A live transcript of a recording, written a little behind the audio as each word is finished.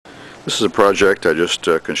This is a project I just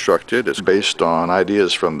constructed. It's based on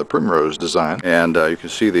ideas from the Primrose design, and you can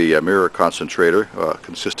see the mirror concentrator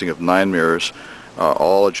consisting of 9 mirrors,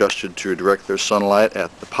 all adjusted to direct their sunlight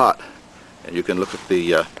at the pot. And you can look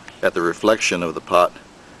at the reflection of the pot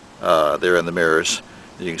there in the mirrors.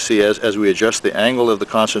 And you can see as we adjust the angle of the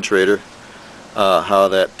concentrator, how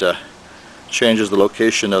that changes the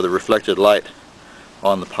location of the reflected light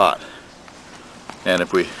on the pot. And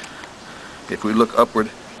if we look upward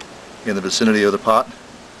in the vicinity of the pot,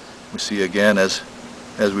 we see again as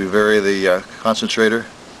we vary the concentrator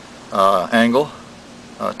angle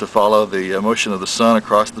to follow the motion of the sun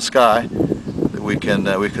across the sky, that we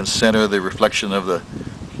can center the reflection of the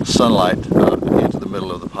sunlight into the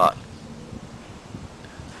middle of the pot.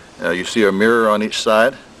 You see a mirror on each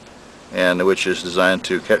side, and which is designed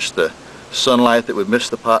to catch the sunlight that would miss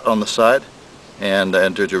the pot on the side, and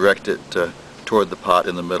to direct it toward the pot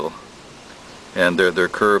in the middle. And they're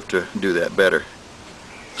curved to do that better.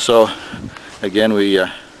 So again, we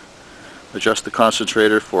adjust the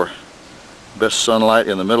concentrator for best sunlight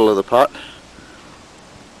in the middle of the pot.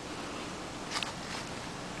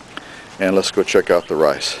 And let's go check out the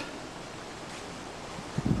rice.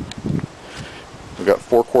 We've got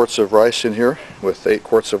 4 quarts of rice in here with 8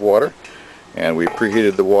 quarts of water, and we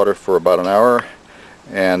preheated the water for about an hour,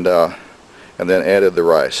 and then added the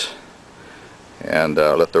rice. And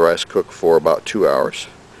let the rice cook for about 2 hours,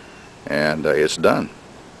 and it's done.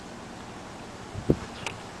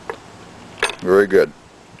 Very good.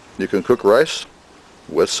 You can cook rice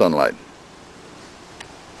with sunlight.